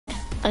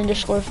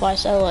underscore fly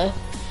solo.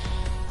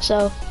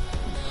 So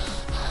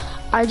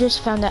I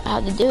just found out how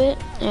to do it,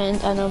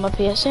 and I know my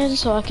PSN,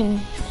 so I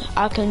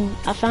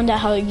found out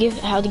how to get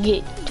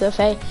to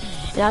FA,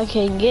 and I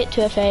can get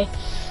to FA,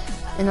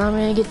 and I'm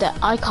gonna get that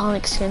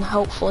iconic skin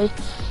hopefully,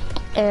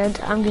 and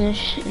I'm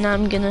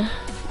gonna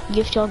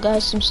gift y'all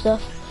guys some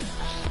stuff.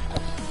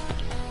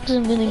 Cause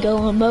I'm gonna go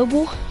on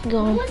mobile, I'm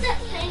gonna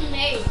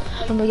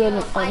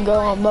go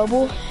on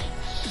mobile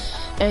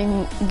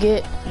and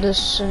get the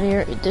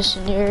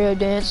scenario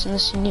dance and the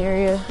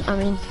scenario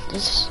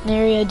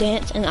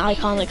dance and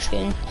iconic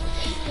skin.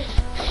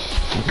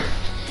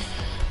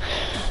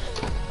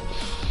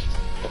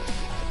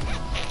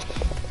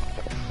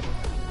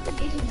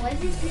 What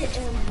does it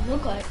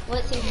look like?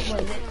 What season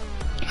was it?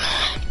 I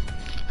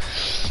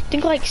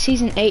think like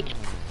season 8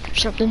 or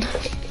something.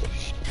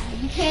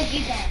 You can't do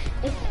that.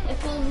 It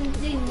was in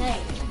season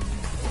 8.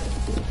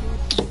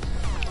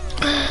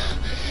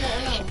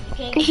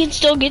 You can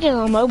still get it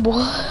on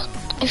mobile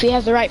if you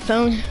have the right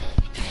phone.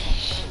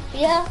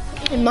 Yeah.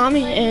 And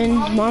mommy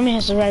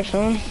has the right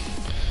phone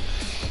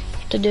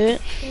to do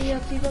it. Can you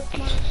have V-Bucks,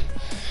 Mom?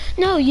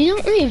 No, you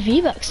don't need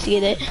V-Bucks to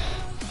get it.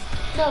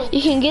 No.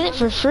 You can get it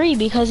for free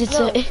because it's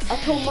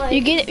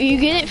you get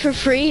it for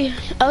free.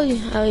 Oh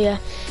yeah.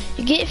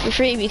 You get it for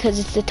free because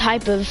it's the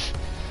type of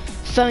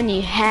phone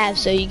you have,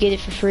 so you get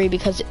it for free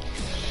because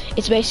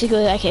it's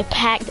basically like a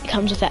pack that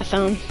comes with that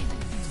phone.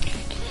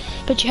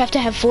 But you have to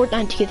have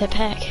Fortnite to get that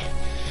pack.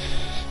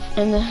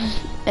 And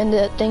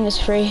the thing is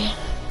free.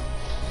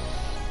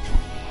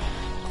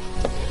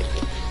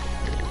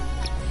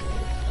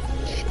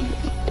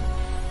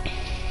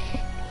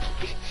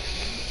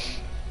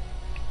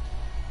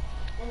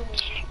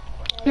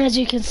 As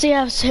you can see,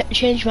 I've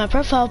changed my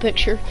profile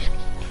picture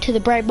to the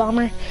Bright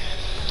Bomber.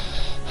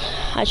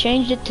 I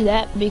changed it to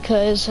that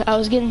because I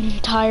was getting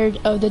tired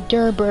of the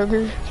Durr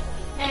Burger.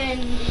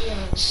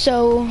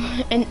 So,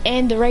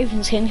 and the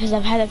Raven skin, because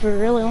I've had it for a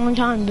really long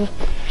time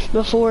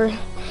before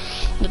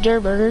the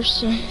Durr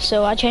Burgers.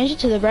 So I changed it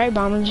to the Bright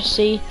Bomber to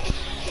see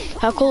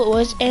how cool it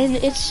was, and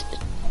it's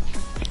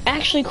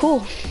actually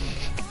cool.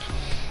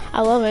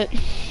 I love it.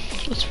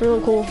 It's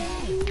really cool.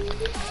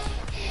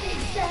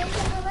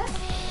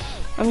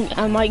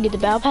 I might get the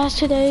battle pass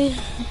today.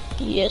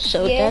 Yes,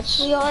 so yes, that's.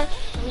 We are.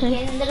 We're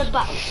getting into the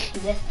battle.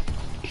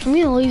 I'm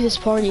gonna leave this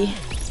party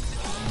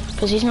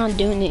because he's not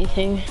doing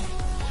anything.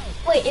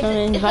 Wait, I'm gonna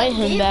invite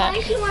him back.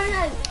 Why is he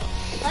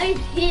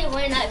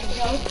wearing that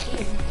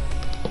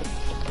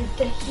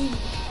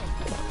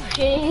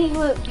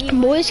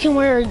girl? Boys can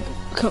wear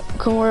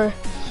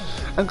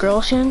a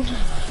girl skin.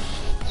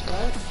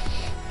 What?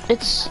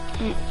 It's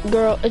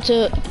girl. It's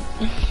a.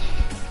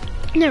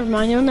 Never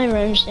mind. You'll never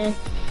understand.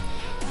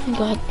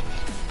 Go ahead.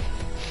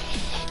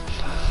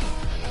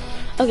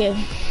 Okay.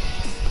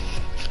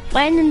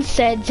 Landon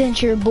said,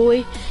 since you're a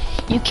boy,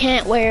 you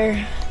can't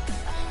wear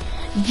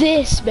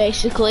this,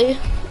 basically,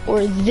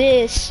 or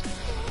this,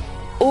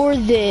 or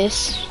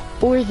this,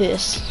 or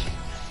this.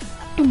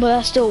 But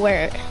I still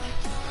wear it.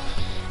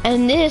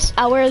 And this,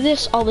 I wear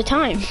this all the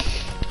time.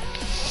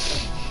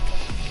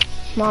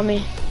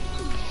 Mommy.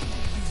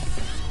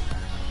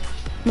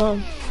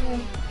 Mom.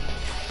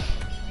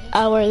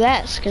 I wear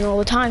that skin all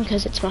the time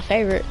because it's my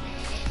favorite.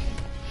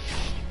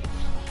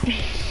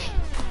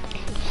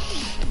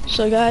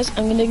 So guys,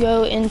 I'm gonna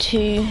go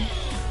into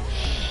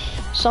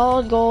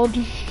solid gold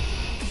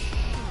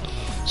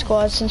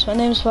squad. Since my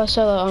name is Fly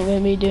Solo, I'm gonna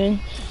be doing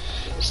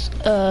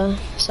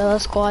solo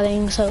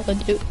squatting, solo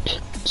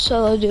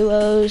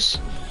duos,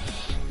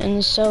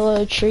 and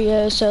solo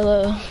trio,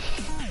 solos,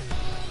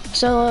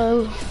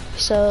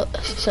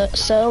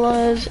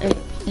 and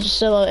just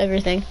solo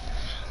everything.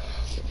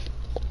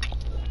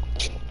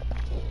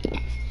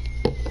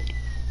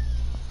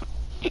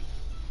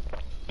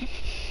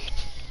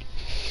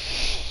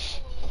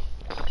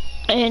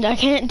 And I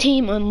can't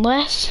team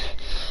unless,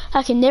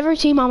 I can never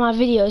team on my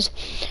videos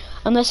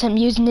unless I'm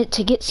using it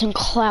to get some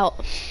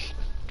clout.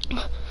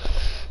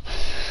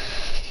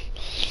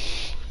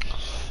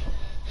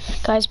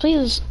 Guys,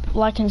 please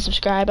like and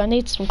subscribe. I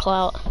need some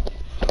clout.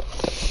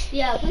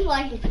 Yeah, please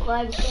like and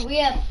subscribe. So we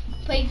have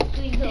please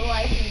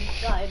like and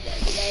subscribe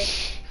every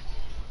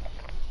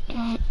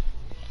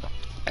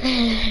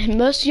day.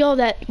 Most of y'all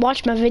that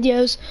watch my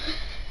videos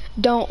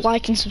don't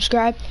like and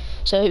subscribe.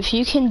 So if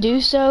you can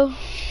do so,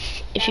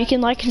 if you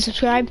can like and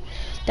subscribe,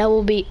 that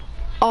will be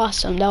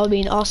awesome. That would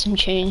be an awesome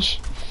change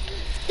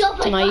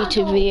to my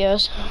YouTube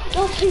videos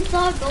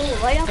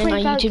and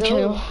my YouTube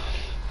channel.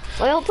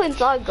 Why y'all playing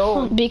solid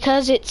gold?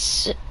 Because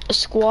it's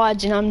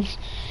squads and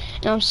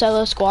I'm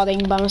solo squatting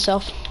by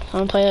myself.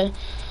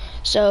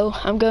 So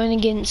I'm going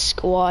against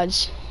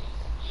squads.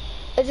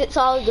 Is it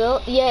solid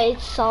gold? Yeah,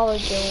 it's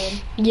solid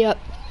gold. Yep.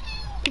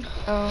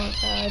 Oh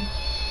god.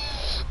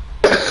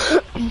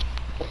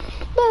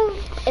 Well,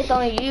 it's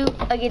only you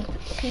against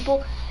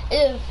people.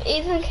 If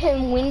Ethan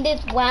can win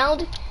this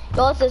round,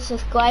 you'll have to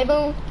subscribe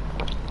him.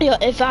 Yeah,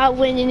 if I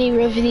win any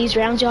of these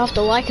rounds, you'll have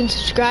to like and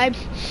subscribe.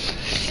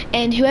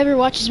 And whoever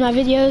watches my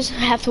videos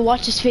have to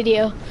watch this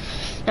video.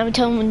 I'm gonna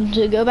tell them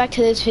to go back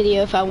to this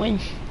video if I win.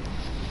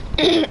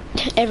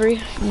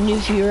 every new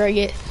viewer I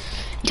get.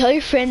 Tell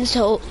your friends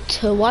to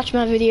watch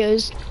my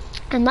videos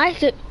and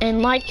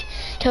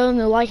tell them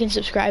to like and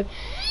subscribe.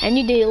 And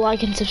you need to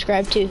like and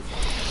subscribe too,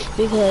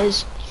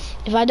 because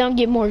if I don't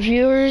get more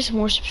viewers,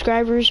 more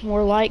subscribers,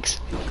 more likes,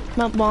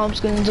 my mom's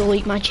gonna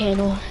delete my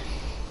channel.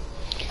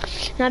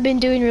 And I've been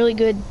doing really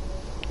good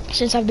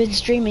since I've been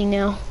streaming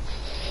now.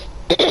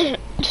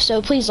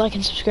 So please like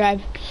and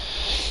subscribe.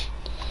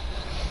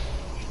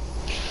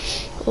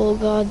 Oh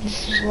God,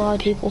 there's a lot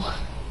of people.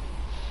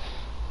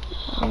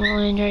 I'm gonna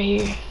land right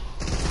here.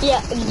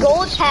 Yeah,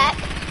 gold tap.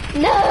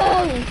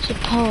 No! It's a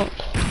pump.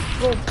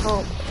 Gold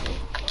pump.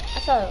 I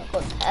thought it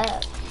was gold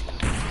tap.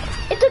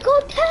 It's a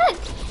gold tap!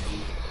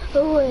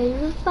 Oh,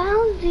 I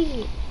found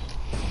it.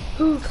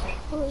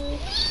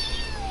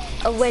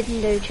 A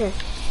legendary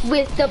chest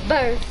with the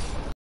burst.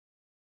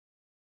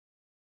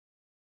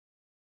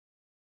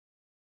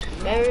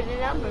 Better than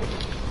numbers.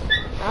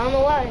 I don't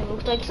know why. It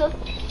looks like so.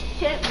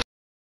 Shit.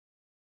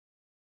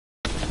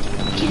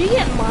 Can you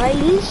get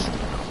Midas?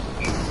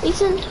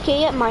 Ethan, can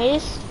you get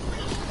Midas?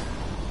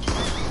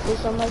 Did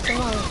somebody kill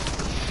Midas?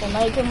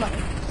 Somebody kill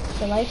Midas.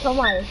 Somebody kill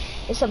Midas.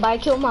 Did somebody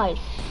kill Midas?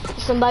 Did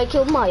somebody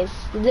kill Midas?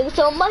 Did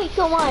somebody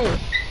kill Midas?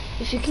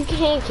 If you can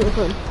kill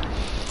him.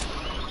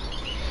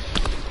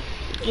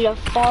 You're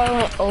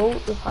following. Oh,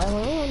 you're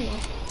following him.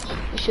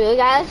 You should have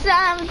got a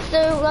sound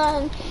to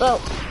run. Well,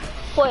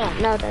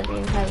 Fortnite, no, that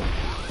didn't happen.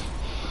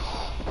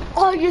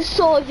 Oh, you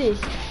saw this.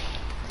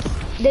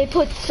 They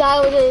put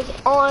silencers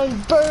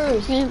on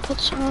birds. You didn't put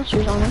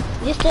silencers on them.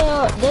 Yes, they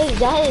are.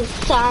 That is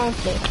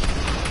silencer.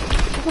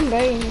 I'm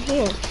right in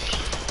here.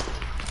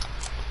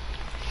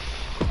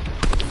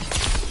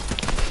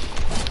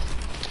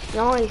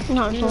 Nice.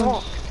 Not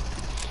Knock.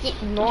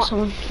 Get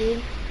knocked,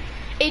 kid.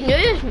 Hey, no,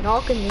 just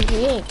knocking him.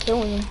 He ain't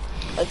killing him.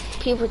 Like,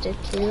 people just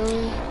kill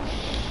him.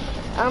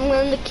 I'm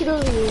gonna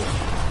kill you.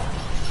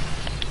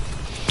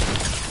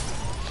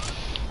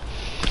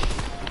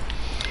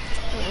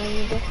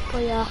 And just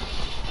put ya.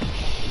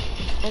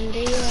 And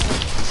there you are.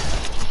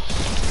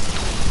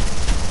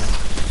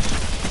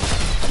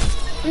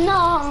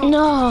 No.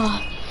 No.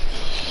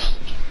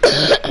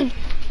 I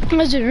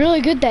was doing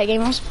really good that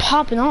game. I was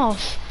popping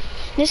off.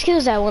 This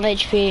kill's at 1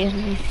 HP.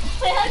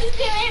 Wait, how'd you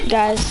get in?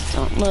 Guys,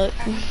 don't look.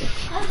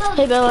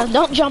 Hey Bella,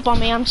 don't jump on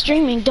me. I'm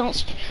streaming.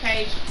 Don't.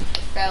 Hey,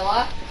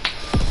 Bella.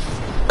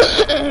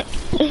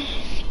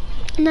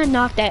 And I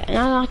knocked that. And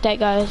I knocked that,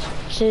 guys.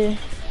 See.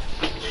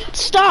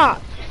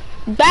 Stop.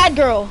 Bad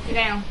girl. Get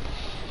down.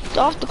 It's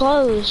off the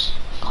clothes.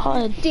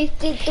 God. This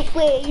is the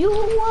way you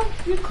want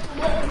to go.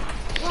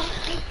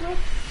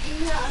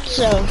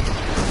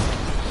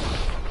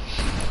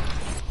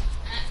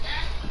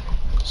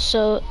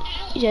 So,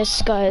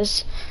 yes,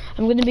 guys.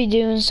 I'm gonna be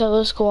doing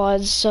solo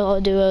squads, solo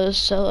duos,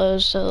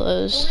 solos.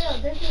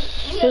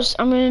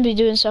 I'm gonna be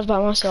doing stuff by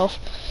myself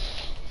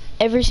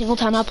every single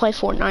time I play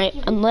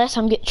Fortnite, unless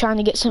I'm trying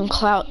to get some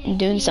clout and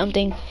doing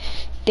something.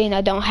 Then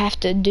I don't have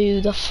to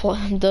do the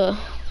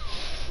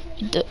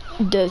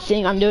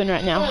thing I'm doing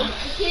right now.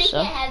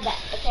 So,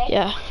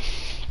 yeah.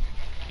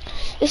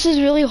 This is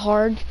really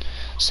hard.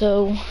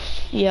 So,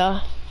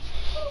 yeah.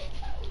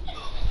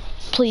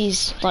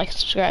 Please like and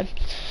subscribe.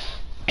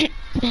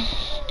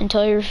 And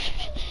tell your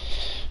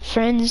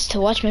friends to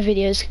watch my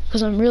videos,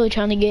 because I'm really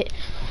trying to get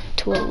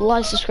to a lot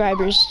of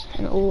subscribers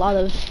and a lot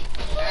of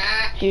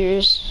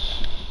viewers.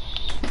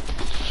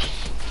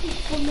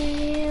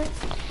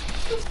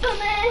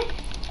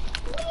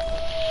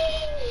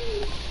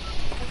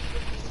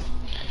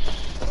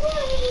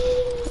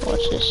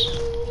 Watch this.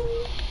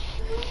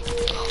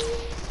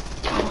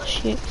 Oh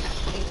shit.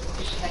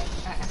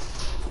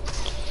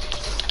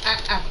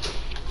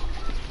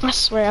 I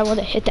swear I would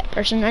have hit that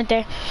person right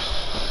there.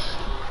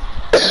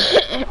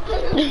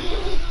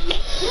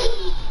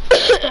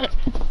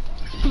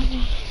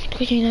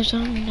 Quickly, there's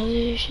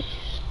something.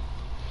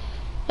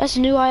 That's a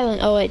new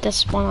island. Oh wait, that's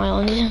Spawn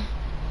Island.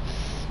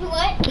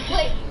 What?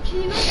 Wait,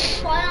 can you make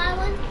Spawn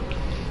Island?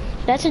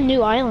 That's a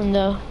new island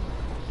though. No,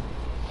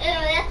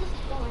 that's a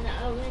Spawn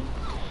Island.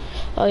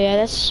 Oh yeah,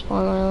 that's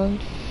Spawn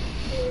Island.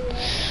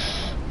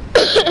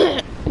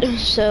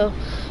 So,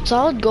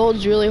 solid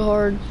gold's really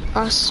hard.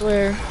 I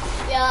swear.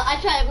 Yeah, I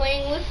tried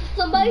playing with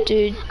somebody.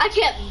 Dude. I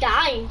kept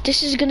dying.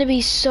 This is gonna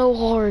be so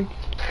hard.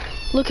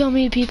 Look how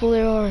many people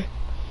there are.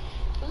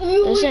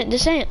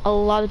 This ain't a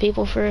lot of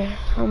people for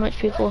how much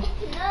people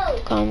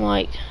come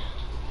like.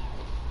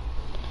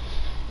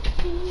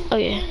 Oh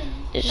yeah,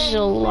 this is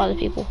a lot of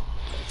people.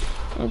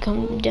 I'm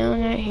gonna come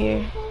down right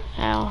here.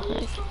 Ow.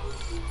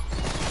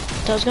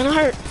 That was gonna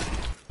hurt.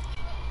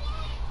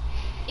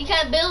 You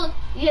can't build,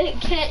 you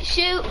can't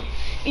shoot,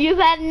 you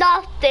have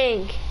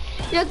nothing.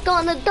 You're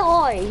gonna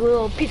die, you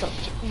little piece of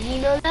shit. You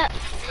know that?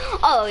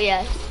 Oh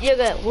yeah, you're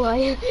gonna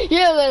win.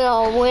 You're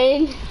gonna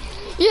win.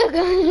 You're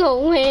gonna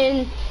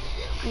win.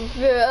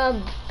 Your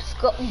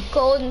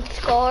golden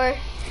scar.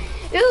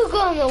 You're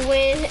gonna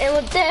win, and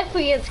with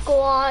definitely a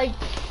squad.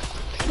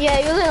 Yeah,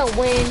 you're gonna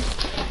win.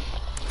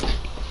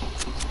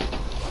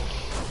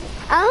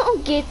 I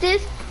don't get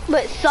this,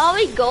 but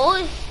solid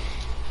gold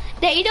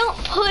They don't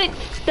put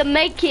the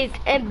makers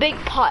in big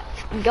pots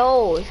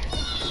gold.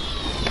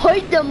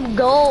 Put them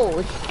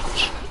gold.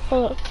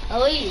 Hold up.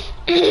 Oh,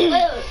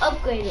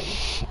 upgrade them.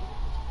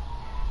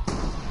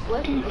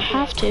 What?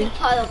 Have to.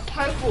 Pot of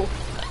purple.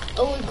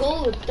 Oh,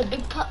 gold. The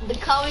big pot. The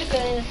color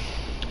gonna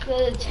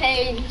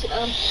change.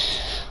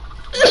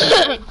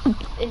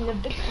 In the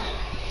big pot.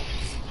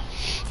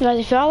 Guys,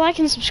 if y'all like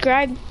and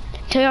subscribe,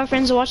 tell your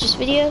friends to watch this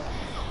video.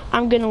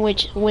 I'm gonna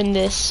win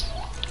this.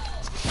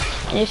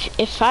 And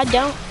if I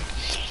don't,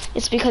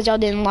 it's because y'all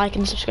didn't like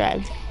and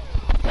subscribe.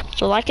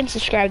 So like and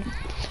subscribe,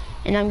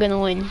 and I'm gonna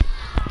win.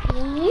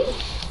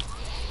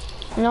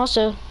 And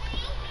also,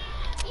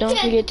 don't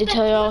forget to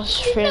tell y'all's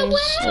friends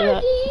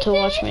to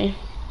watch me.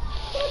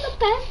 You're the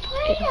best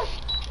player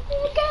in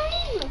the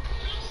game.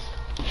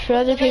 For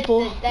other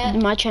people,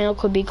 my channel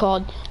could be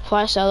called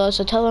Fly Solo,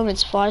 so tell them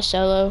it's Fly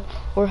Solo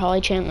or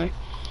Holly Chandler.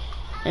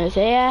 And if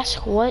they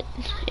ask what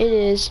it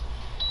is,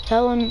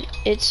 tell them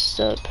it's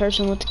the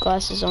person with the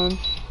glasses on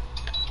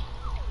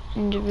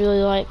and the really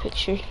light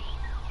picture.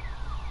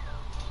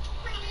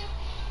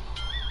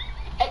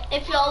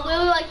 If y'all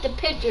really like the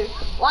picture,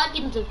 like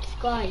and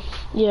subscribe.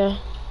 Yeah.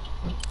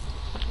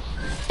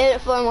 And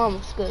if my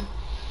mom's good.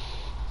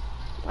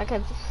 I'm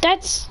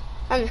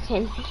just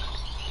kidding.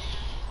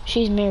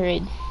 She's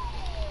married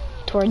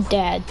to her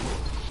dad.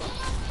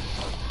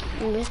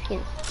 I'm just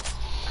kidding.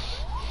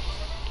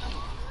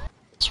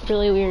 It's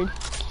really weird.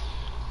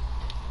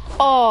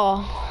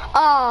 Oh.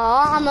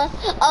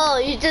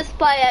 You just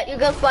spy you're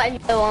gonna spy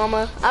another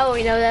llama. I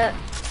already know that.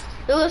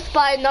 You're gonna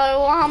spy another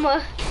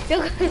llama.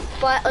 You're gonna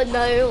spy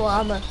another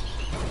llama.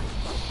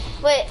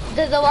 Wait,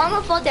 does the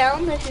llama fall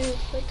down if you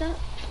like that?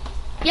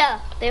 Yeah,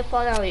 they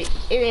fall down in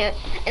there.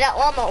 And that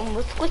llama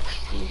almost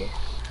squished you.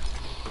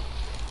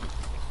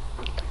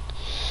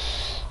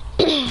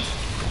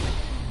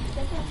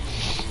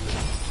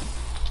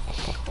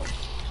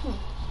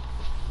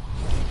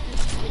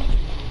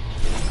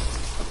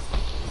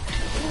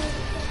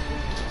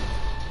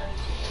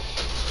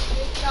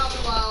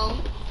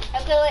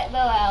 Let it blow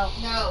out.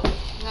 No.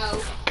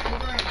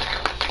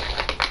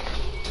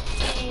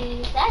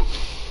 That's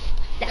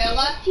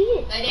Bella,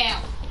 cheating. lay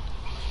down.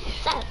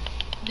 That.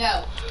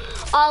 No.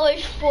 I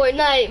wish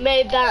Fortnite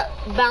made that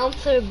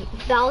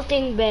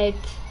bouncing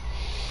beds.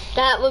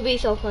 That would be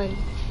so fun.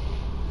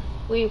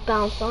 We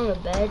bounce on a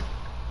bed.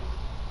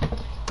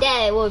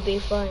 That would be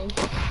fun.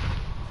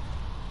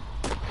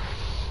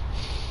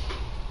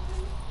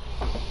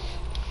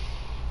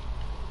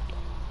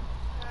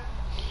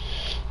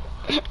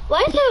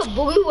 Why is there a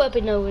blue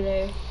weapon over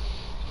there?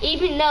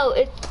 Even though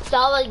it's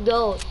solid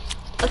gold.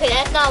 Okay,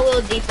 that's not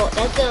real default.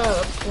 That's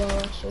a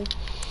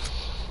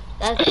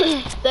That's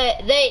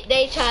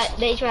they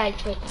tried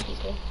to trick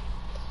people.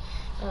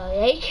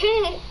 They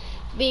can't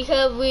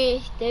because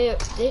we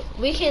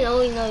can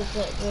only know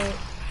that they're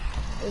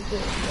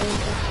good.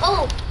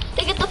 Oh,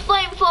 they got the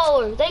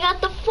flamethrower. They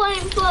got the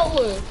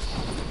flamethrower.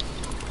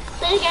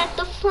 They got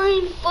the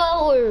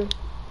flamethrower.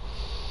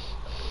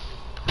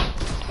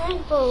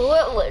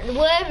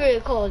 Whatever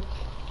it's called.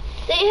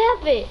 They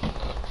have it.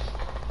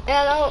 And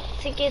I don't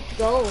think it's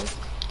gold.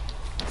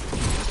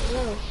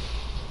 No.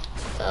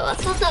 So I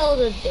thought that was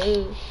a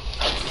dude.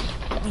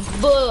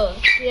 But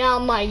get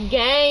out of my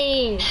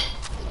game.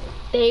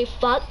 They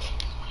fucked.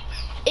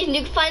 And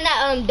you can find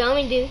that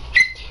dummy dude.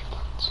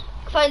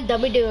 Find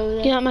dummy dude over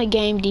there. Get out my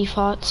game,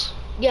 defaults.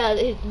 Yeah,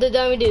 the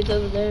dummy dude's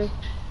over there.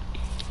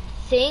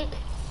 Think?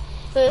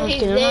 But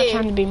he's I'm there. not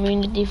trying to be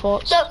mean to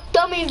defaults. So,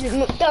 dummy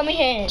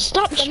hand.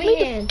 Stop, Dummy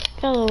hand.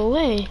 Get out of the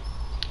way.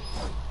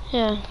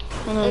 Yeah,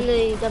 I know. And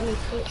the dummy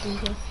foot in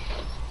here.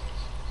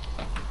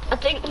 I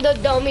think the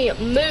dummy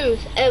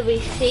moves every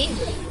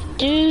season.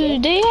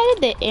 Dude, they added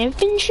the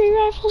infantry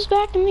rifles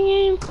back in the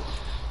game?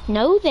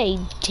 No, they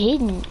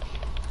didn't.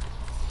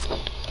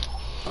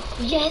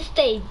 Yes,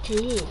 they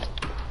did.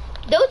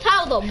 Those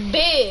tires are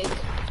big.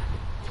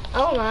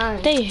 Oh my.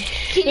 They Can you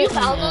shouldn't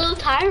follow have. those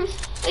tires?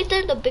 Right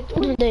there, the big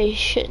one. They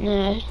shouldn't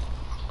have.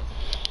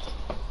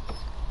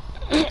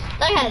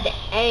 They had the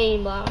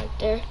aim bar right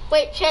there.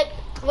 Wait, check.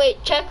 What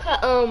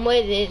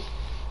it is?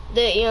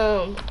 The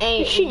aim.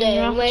 You're shooting the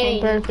rockets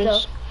range. on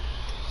purpose.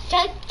 So,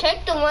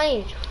 check the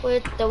range.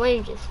 Where the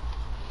range is.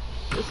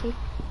 You see?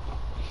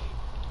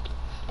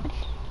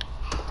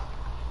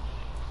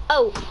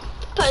 Oh,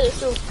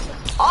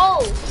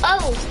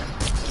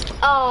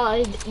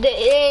 it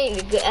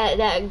ain't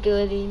that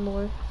good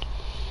anymore.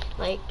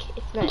 Like,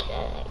 it's not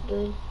that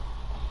good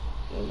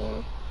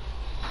anymore.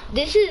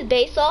 This is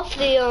based off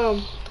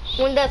the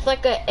one that's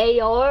like a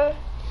AR.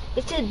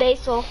 This is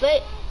based off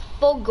it,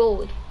 full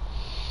gold.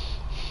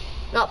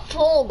 Not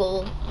full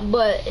gold,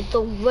 but it's a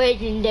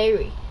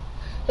legendary.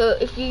 So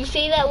if you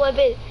see that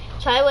weapon,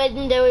 try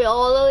legendary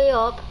all the way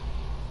up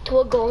to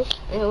a gold,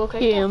 and it will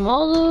catch Yeah, I'm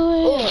all the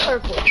way Oh,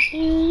 up.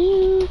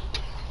 purple.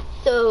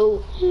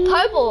 So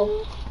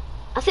purple.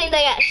 I think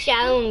they got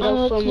shadow and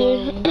go from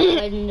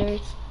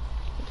legendaries.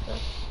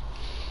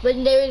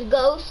 Legendaries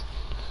goes.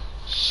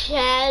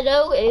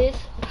 Shadow is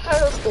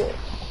purple.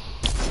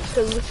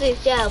 So we see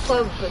shadow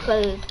purple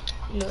because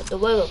No, the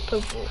will go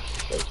purple.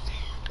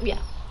 Yeah.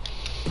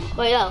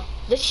 But yeah,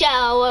 the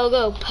shadow will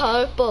go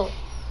purple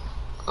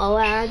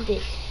around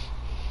it.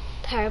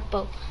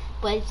 Purple.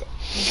 But it's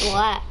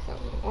black.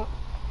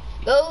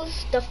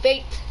 Goes the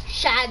fake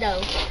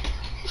shadow.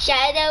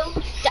 Shadow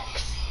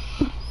ducks.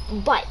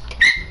 Bite.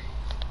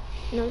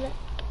 You know that?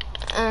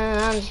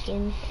 I'm just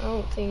kidding. I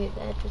don't think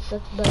that just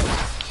sucks, but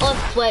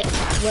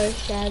where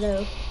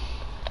shadow.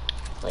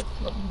 Like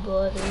the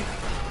butter.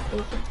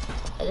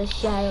 The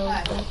shadow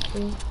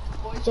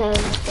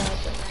ducks.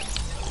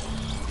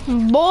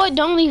 Boy,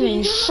 don't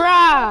even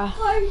try.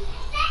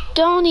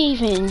 Don't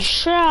even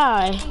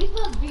try.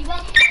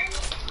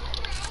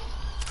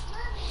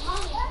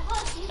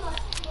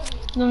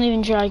 Don't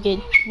even try,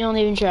 kid. Don't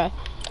even try.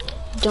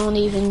 Don't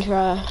even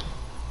try.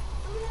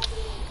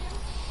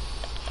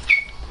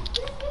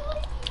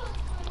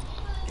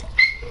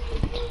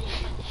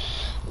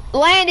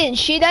 Landon,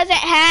 she doesn't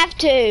have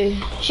to.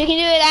 She can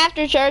do it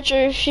after church,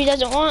 or if she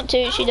doesn't want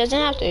to, she doesn't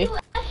have to.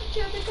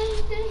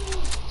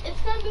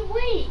 It's gonna be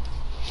weak.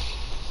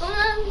 I'm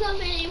not gonna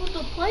be able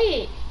to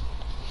play it.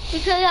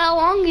 Because how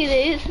long it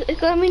is, it's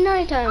gonna be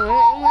nighttime, and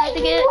I'm gonna have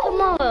to get it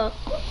tomorrow.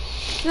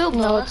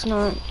 No, it's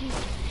not.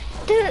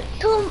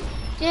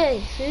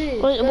 Yes, it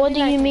is. What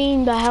do you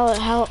mean by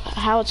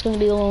how it's gonna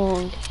be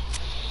long?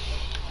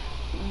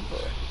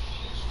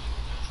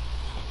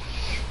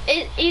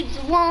 It's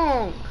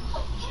long.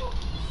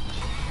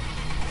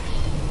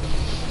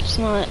 It's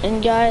not.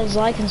 And guys,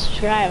 like and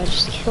subscribe. I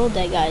just killed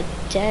that guy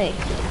today.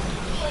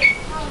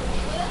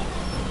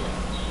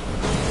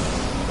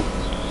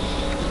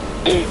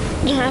 I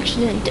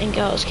actually didn't think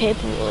I was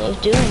capable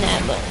of doing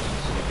that, but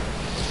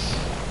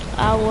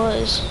I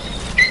was.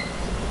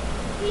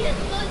 He has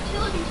no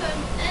children's turn,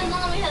 and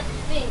mommy has to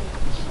sing.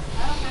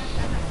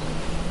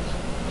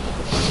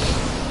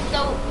 So,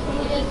 we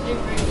just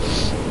different.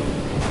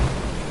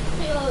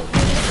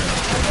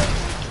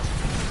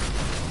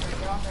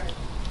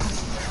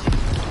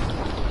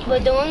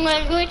 But the one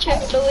might go to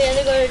church, but we have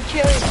to go to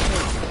church.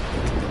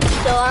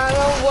 So I don't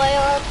know what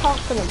you're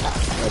talking about.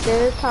 What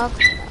they're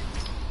talking about.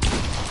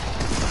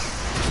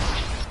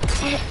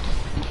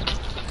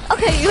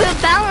 Okay, you're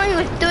battling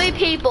with 3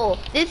 people.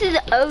 This is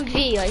OG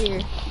right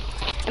here.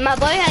 And my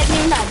boy hasn't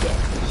even died yet.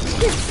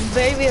 This is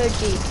very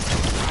OG.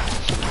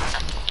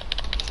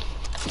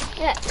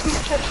 Yeah,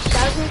 pump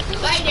shotgun.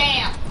 Lay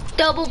down.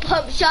 Double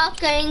pump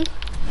shotgun.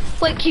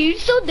 Wait, can you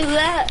still do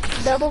that?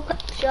 Double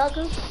pump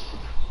shotgun?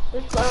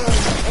 It's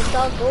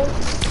all gold.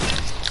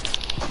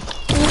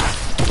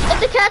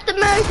 It's a Captain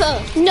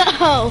America.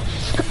 No.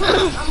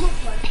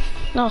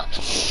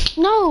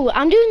 No, I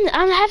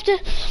have to,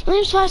 my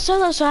name's Fly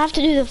Solo, so I have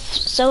to do the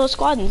solo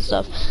squad and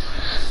stuff.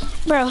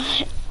 Bro,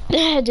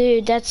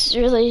 dude, that's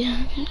really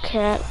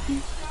crap.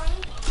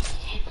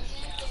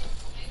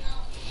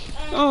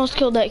 I almost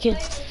killed that kid.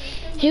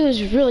 He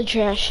was really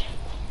trash.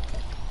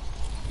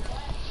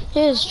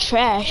 He was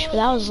trash, but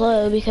I was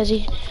low because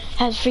he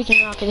had a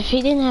freaking rocket. If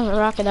he didn't have a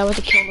rocket, I would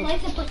have killed him.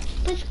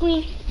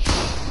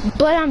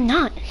 But I'm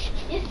not.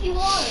 Yes, you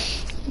are.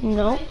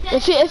 No.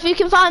 If you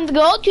can find the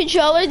gold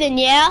controller, then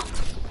yeah.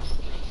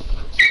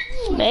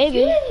 Maybe.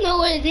 You didn't know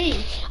what it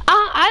is.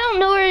 I don't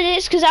know where it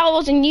is because I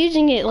wasn't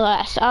using it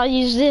last. I'll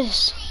use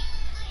this.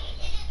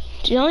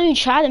 Don't even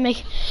try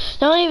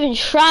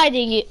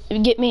to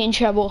get me in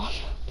trouble.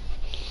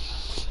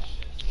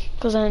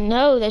 Because I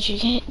know that you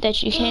can't.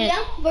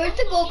 William, where's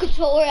the gold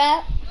controller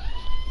at?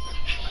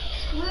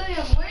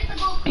 William, where's the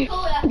gold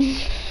controller at?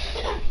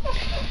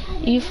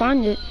 You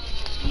find it.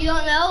 You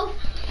don't know?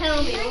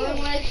 Tell me.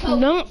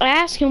 Don't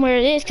ask him where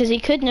it is because he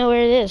could know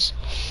where it is.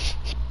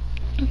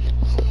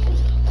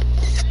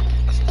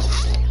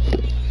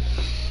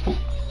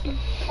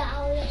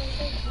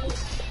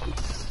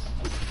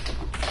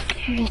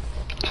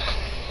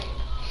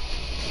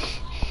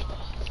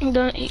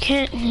 He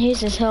can't use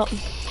his help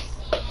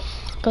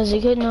because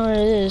he couldn't know where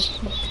it is.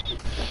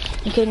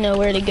 He couldn't know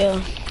where to go.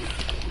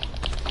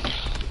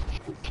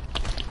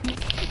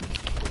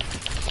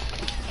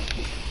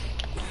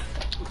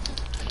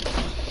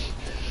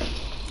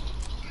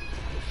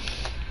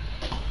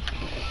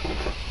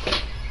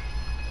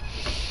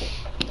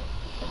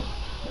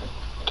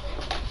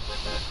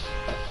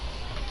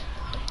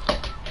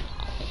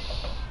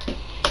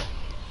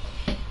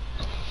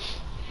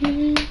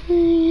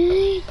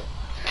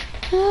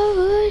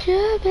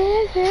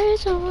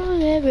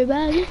 Song,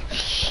 everybody.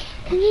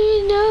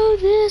 You know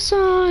this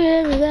song,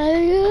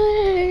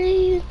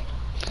 everybody.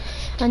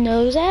 I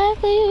know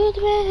exactly what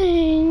the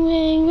bang,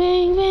 bang,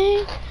 bang,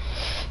 bang.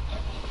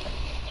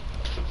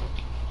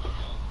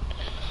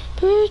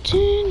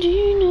 Pretend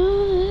you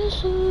know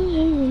this song,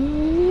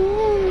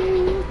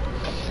 everybody.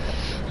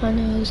 I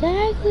know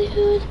exactly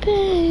who the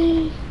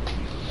bang,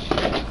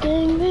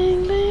 bang,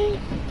 bang, bang.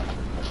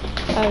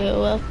 I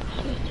go up,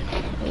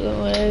 I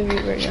go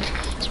everywhere now.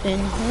 It's been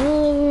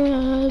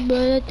all over,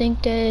 but I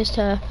think that it's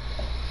time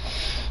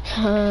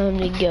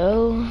to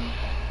go.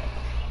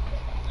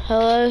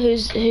 Hello,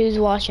 who's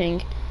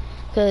watching?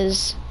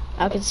 Because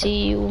I can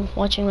see you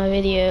watching my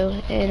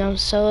video, and I'm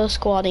solo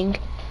squatting.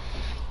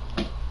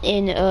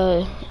 in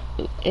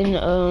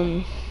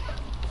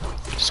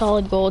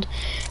solid gold,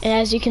 and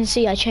as you can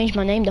see, I changed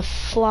my name to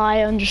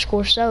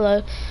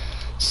Fly_Solo.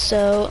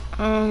 So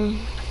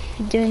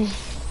doing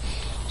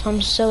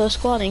some solo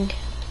squatting.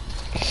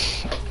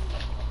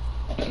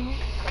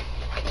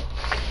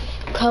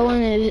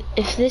 Cullen,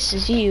 if this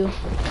is you,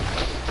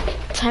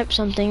 type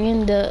something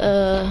in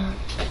the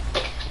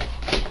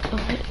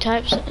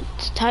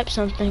type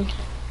something.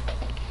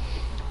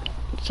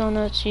 So I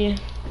know it's you,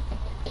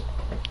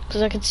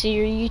 because I can see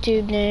your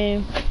YouTube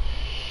name.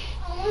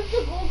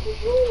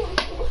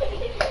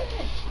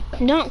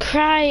 Don't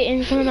cry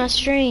in front of my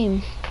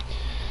stream.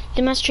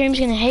 Then my stream's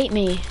gonna hate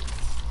me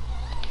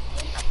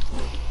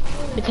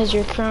because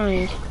you're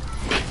crying,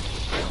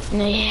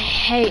 and I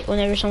hate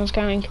whenever someone's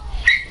crying.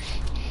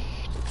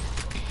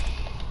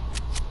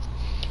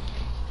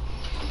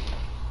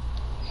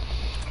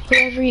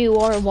 Whoever you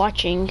are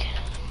watching,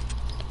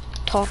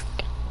 talk,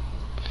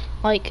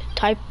 like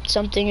type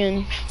something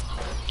in.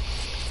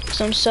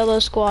 Some solo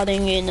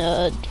squatting in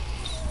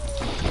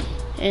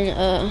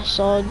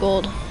solid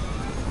gold.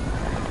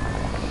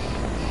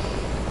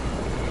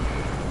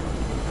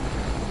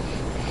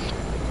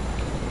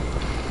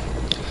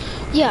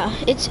 Yeah,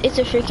 it's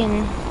a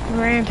freaking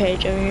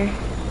rampage over here.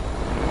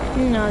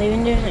 I'm not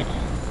even doing it.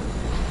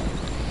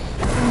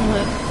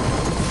 Anyway,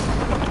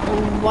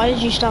 why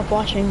did you stop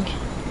watching?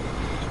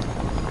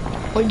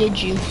 Or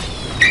did you?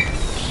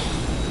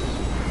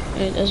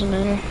 It doesn't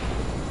matter.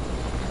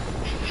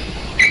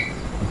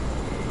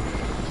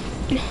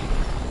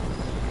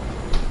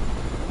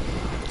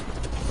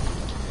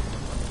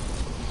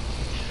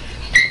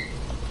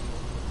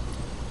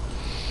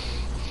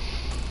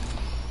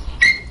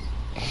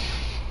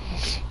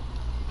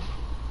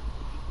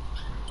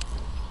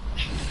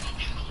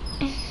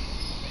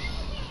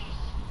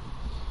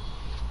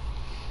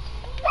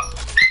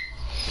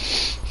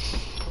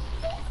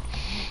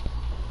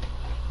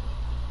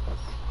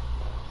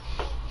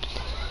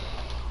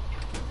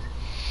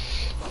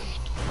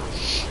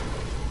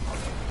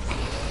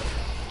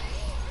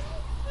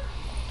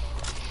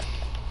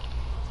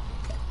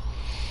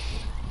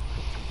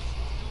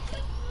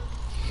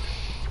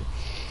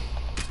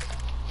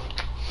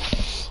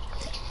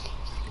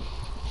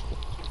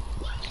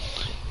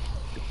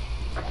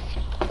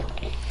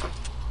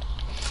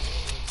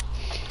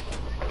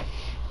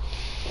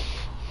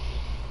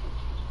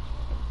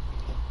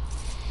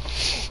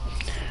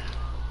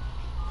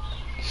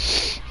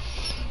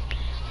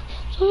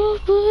 So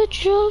put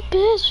your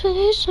best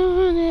face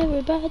on,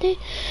 everybody.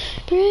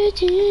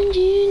 Pretend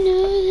you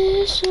know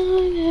this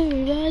song,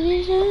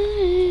 everybody's on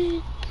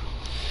it.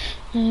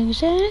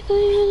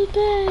 Exactly,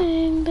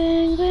 bang,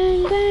 bang,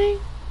 bang, bang.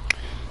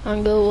 I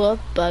go up,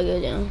 I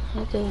go down,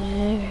 I go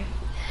there.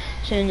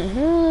 Send a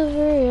hell of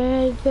a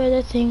ride, but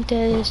I think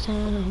that it's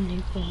time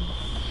to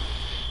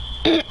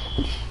go.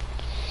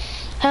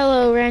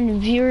 Hello,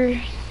 random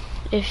viewer.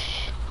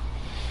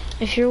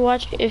 If you're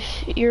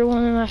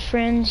one of my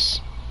friends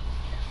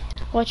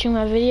watching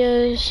my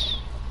videos,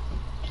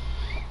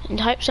 and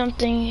type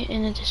something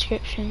in the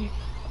description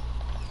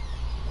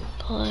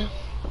below.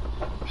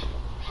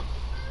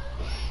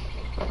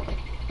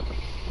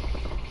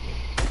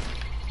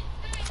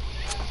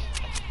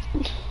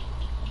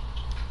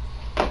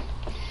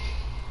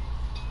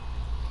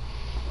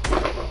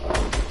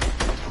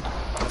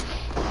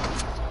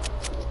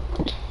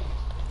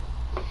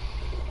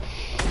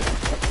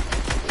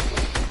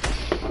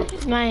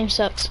 My aim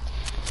sucks.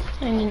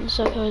 I didn't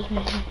suck, I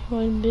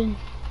would have been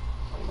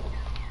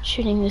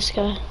shooting this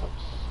guy.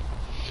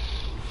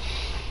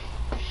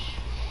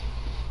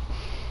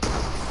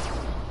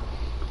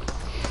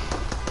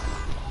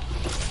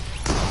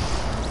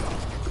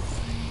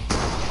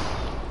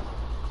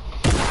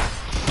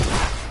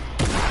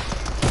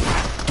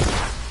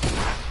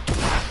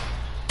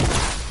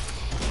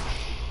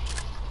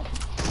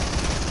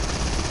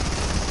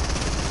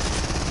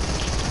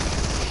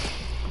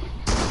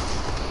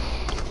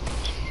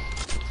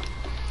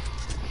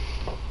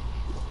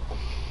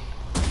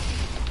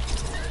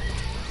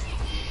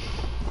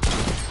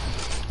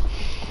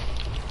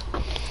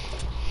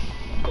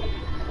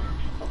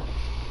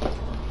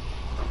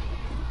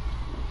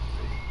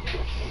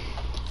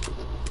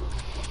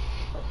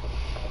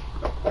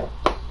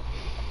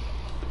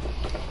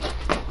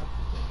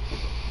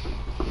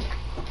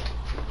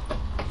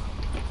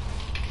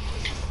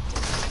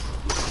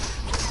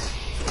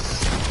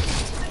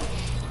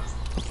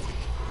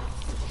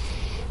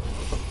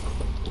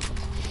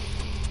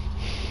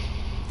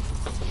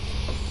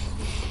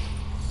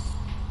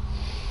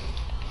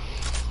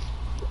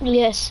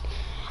 Yes,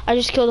 I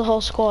just killed the whole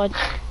squad.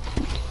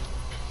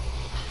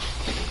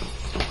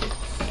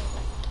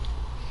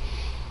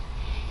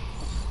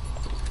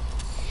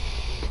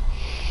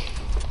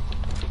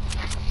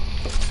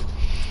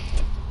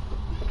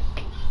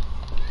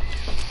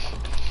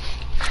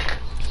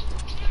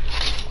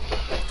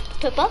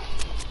 Pippa?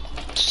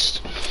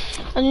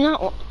 I do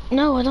not.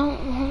 No, I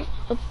don't want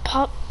a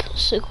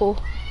popsicle.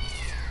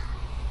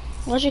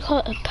 Why'd you call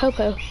it a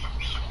popo?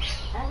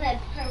 I I said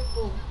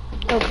purple.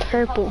 Oh,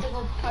 purple.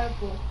 Popsicle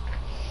purple.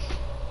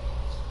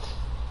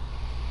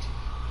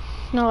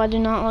 No, I do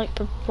not like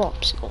purple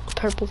popsicles.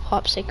 Purple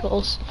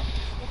popsicles.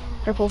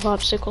 Purple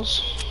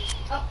popsicles.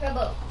 Oh,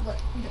 purple. Look,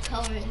 the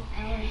color is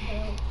Alan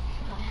Hill.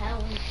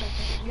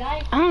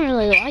 I don't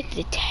really like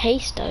the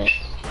taste of it.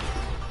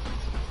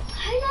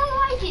 I don't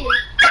like it.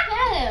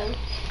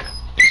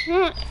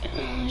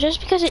 Shadow.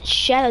 Just because it's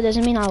shadow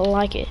doesn't mean I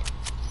like it.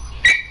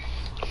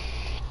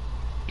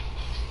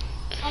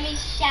 I mean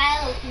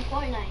shadow from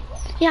Fortnite.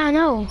 Yeah, I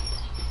know.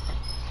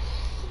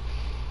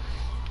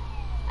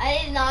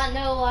 I did not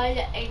know why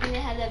the egg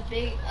had a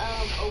big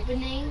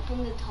opening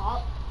from the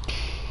top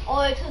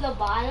all the way to the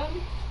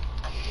bottom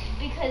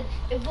because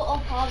it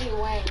will probably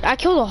win. I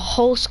killed a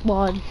whole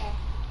squad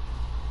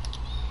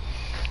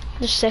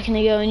just a second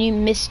ago and you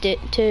missed it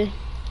too.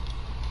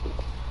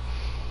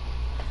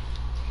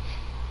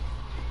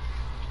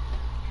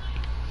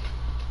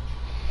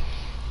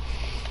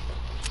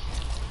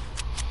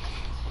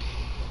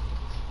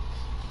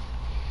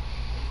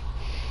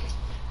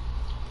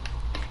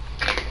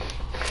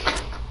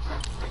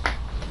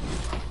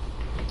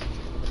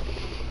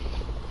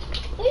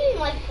 We didn't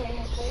like playing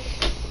this place.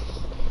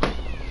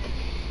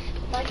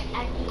 Like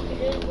acting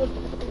with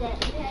that.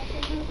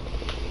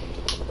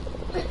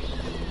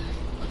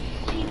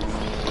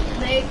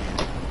 Make.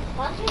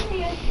 Watch me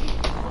here.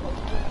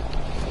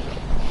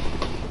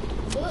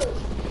 Good.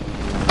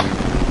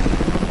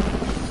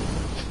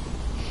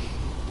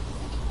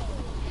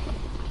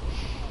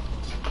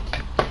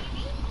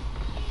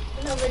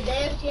 And over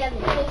there, she has a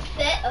whole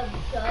set of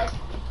stuff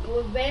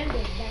with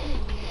random things.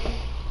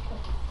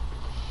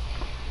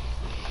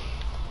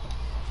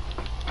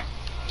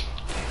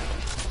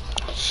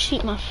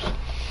 Shoot my.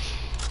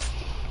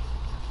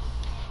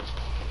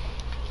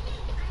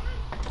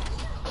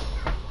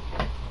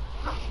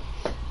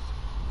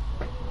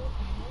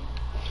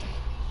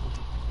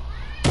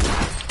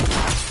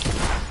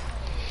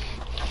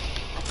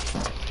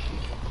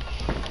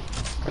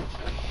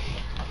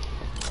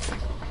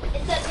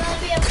 It's gonna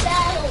be a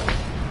battle.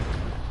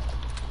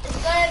 It's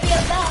gonna be a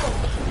battle.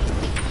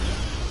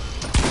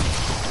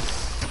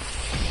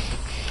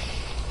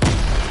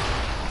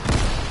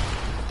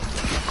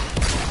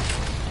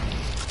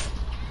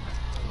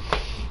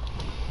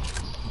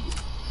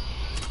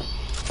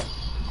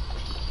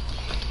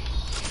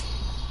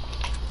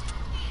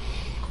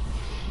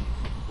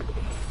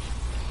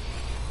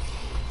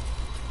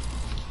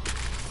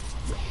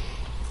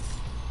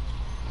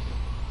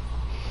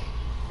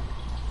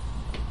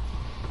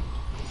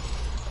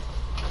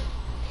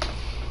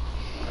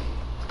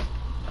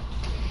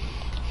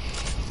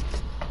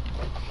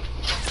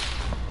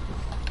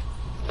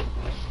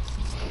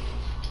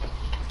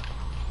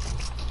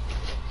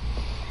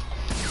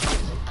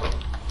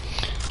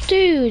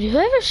 Dude,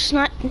 whoever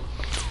stop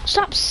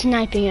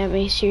sniping at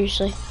me,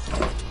 seriously.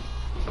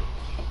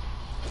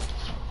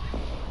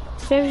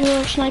 Whoever you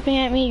are sniping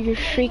at me, you're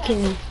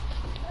freaking,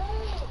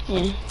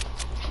 yeah.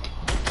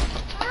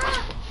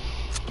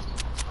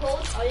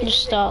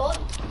 Just stop.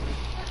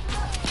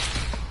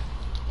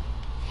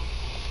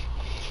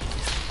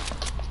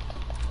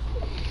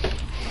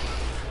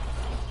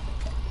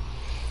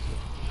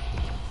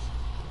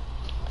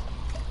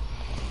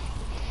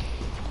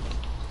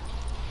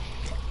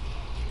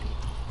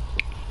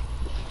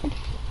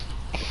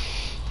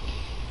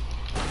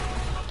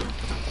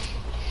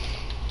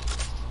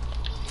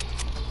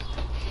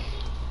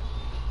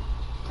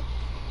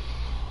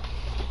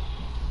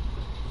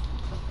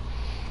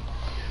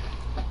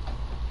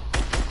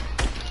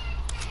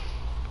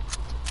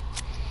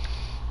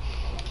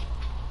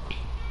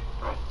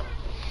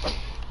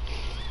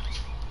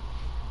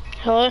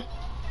 Hello?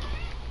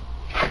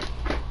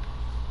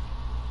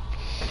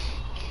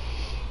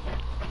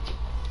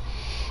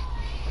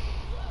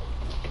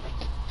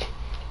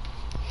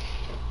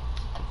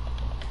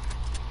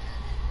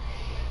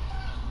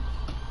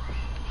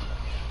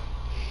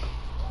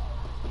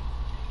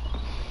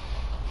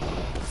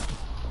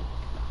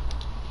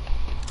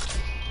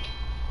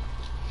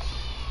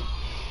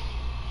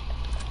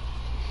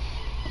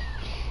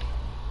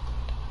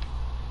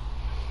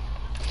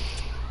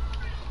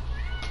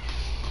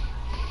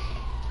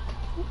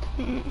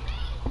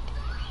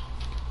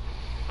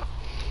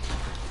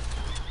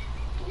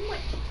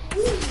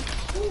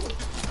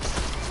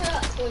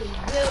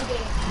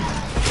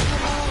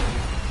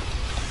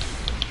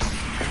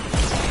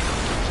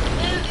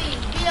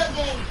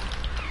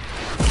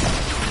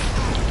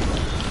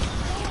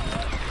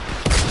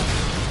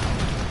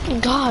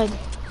 God.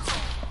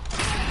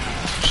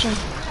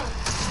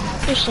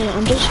 Seriously,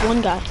 I'm just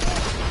one guy.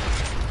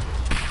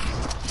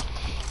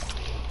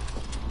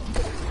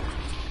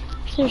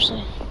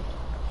 Seriously.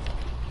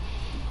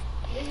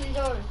 This is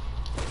yours.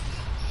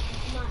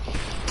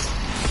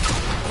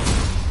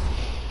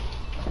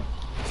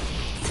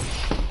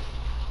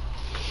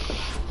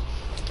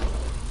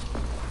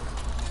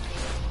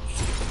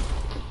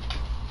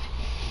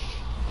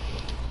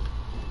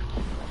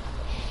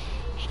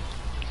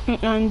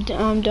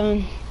 I'm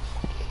done.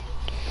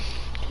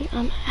 Dude,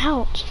 I'm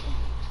out.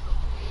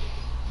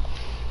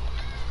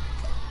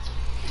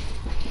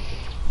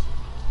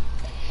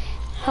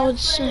 How would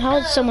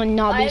someone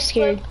not be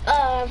scared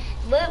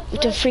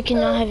to freaking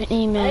not have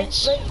any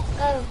mats?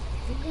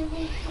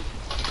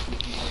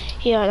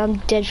 Yeah, I'm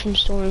dead from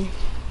storm.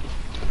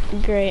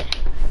 Great.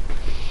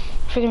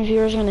 Freaking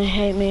viewers are gonna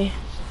hate me.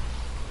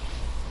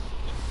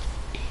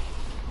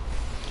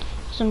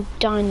 So I'm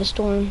dying to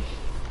storm.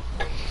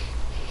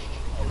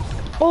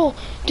 Oh,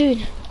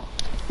 dude.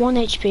 1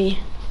 HP.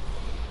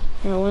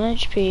 No, 1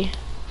 HP.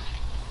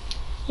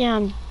 Yeah,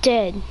 I'm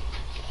dead.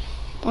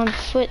 On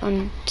foot,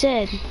 I'm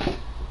dead.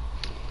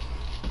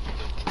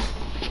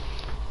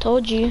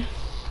 Told you.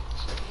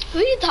 Who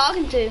are you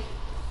talking to?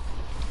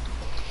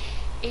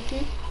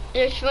 18?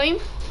 Your stream?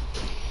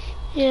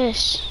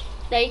 Yes.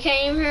 That you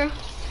can't even hear?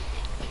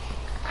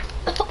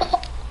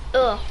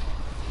 Ugh.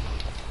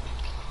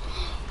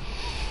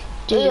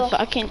 Dude, Ugh.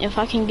 if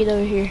I can get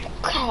over here.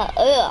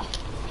 Ugh.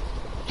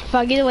 If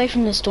I get away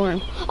from the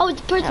storm. Oh,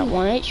 it's a person. At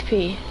 1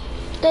 HP.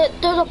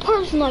 There's a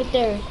person right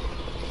there.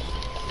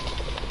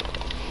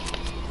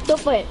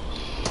 Don't wait.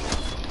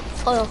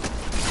 Oh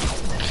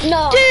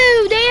no.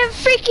 Dude, they have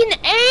freaking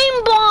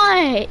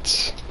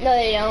aimbot! No,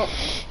 they don't.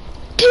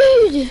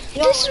 Dude,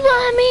 this is what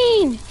I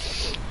mean.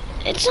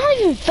 It's not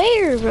even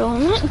fair, bro.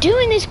 I'm not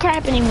doing this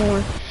crap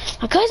anymore.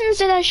 My cousin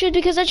said I should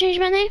because I changed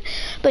my name,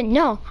 but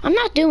no, I'm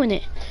not doing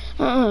it.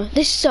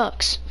 This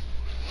sucks.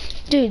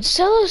 Dude,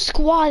 solo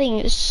squatting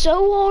is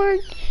so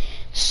hard,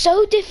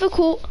 so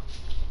difficult.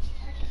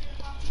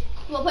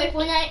 You wanna play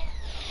Fortnite?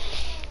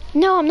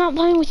 No, I'm not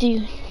playing with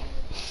you.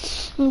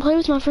 I'm gonna play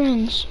with my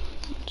friends.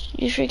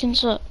 You freaking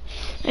suck.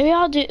 Maybe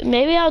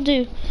I'll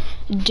do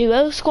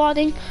duo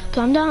squatting, but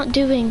I'm not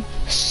doing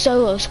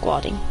solo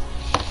squatting.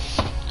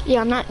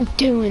 Yeah, I'm not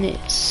doing it.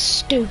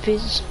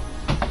 Stupids.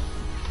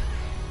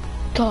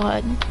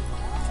 God.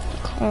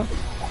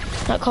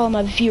 Not calling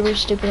my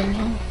viewers stupid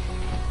anymore.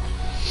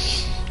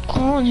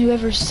 Calling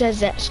whoever says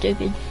that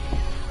stupid.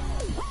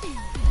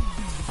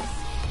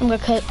 I'm gonna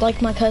cut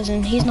like my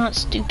cousin. He's not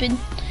stupid.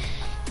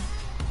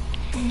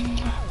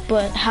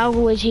 But how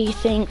would he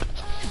think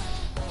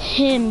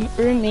him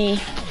or me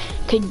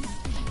could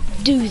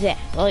do that?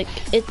 Like,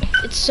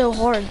 it's so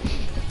hard.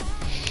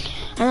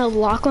 I know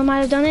Lachlan might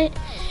have done it,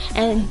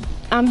 and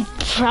I'm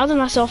proud of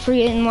myself for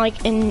getting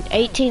like in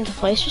 18th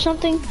place or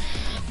something,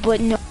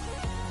 but no.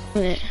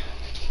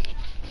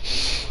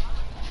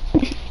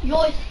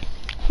 Yours.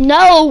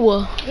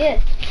 No!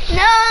 Yes.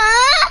 No!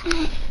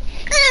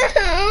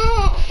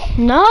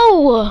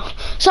 No!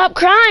 Stop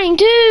crying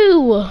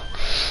too!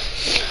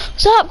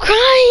 Stop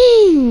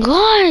crying!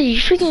 God, you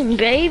freaking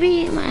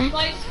baby.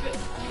 Play,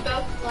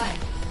 go play.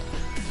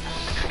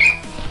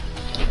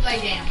 You play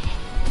damn.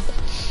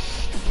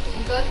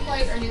 You both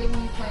play or neither one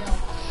of you play at all?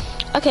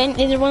 Okay,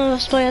 neither one of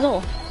us play at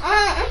all. No,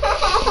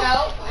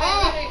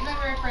 I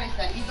never rephrase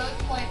that. You both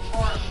play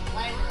or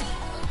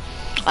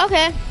neither.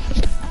 Okay.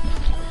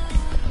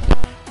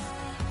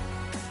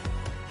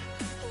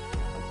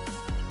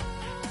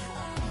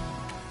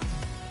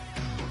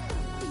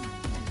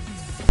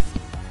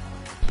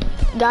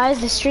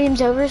 Guys, the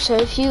stream's over, so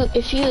if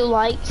you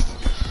liked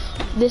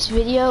this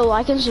video,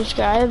 like and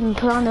subscribe and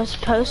put on those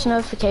post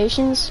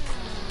notifications.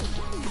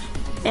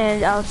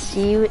 And I'll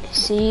see you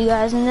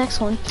guys in the next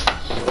one.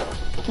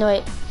 No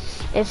wait.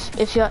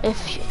 If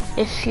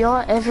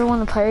y'all ever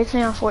want to play with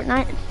me on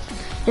Fortnite,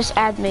 just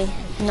add me.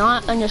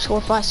 Not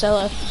 _fly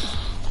solo.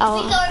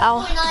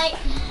 I'll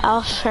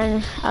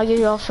give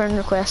you all friend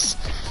requests.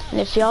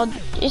 And if y'all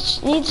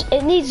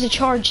it needs to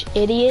charge,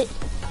 idiot.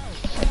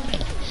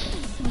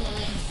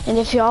 And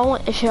if y'all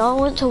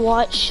want to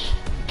watch,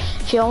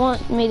 if y'all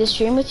want me to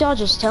stream with y'all,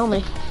 just tell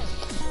me,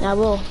 and I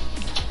will.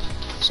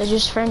 So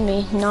just friend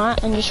me, not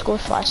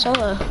 _fly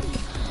solo,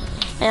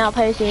 and I'll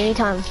play with you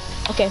anytime.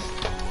 Okay.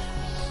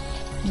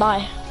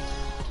 Bye.